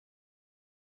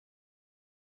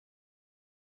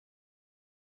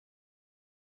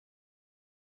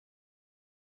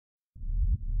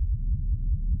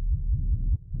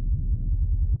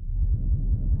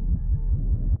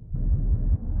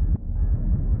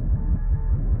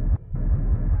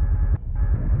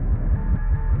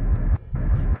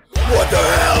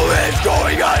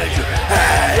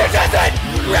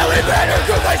really matter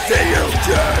cause I see you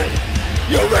dead.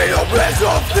 You made a mess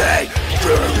of things,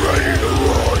 getting ready to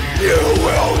run. You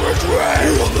will regret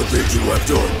all the things you have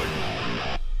done.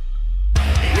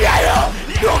 I know,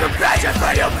 no compassion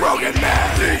for your broken man.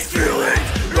 These feelings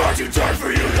are too tight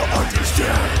for you to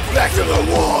understand. Back to the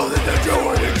wall and there's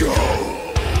nowhere to go.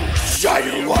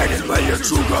 Shining light has made your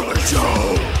true color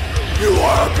show. You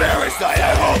are a parasite,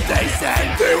 I hope they say.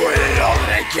 They waited all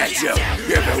to get you,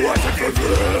 if it wasn't for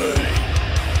me.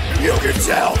 You can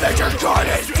tell that your guard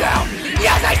is down.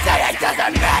 Yes, I said it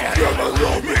doesn't matter. You're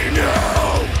below me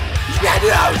now. I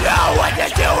don't know what to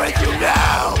do with you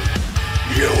now.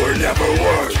 You were never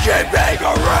worth keeping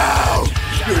around.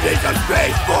 You need some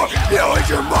space for you and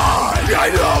your mind.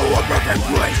 I know a perfect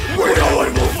place where no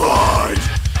one will find.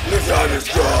 The time is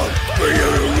gone for you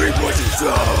to reap what you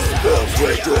sow. Feel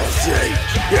free to escape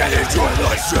and enjoy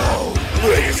the show.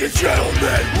 Ladies and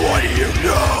gentlemen, what do you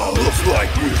know? Looks like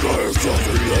we got ourselves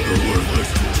another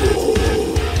worthless tool.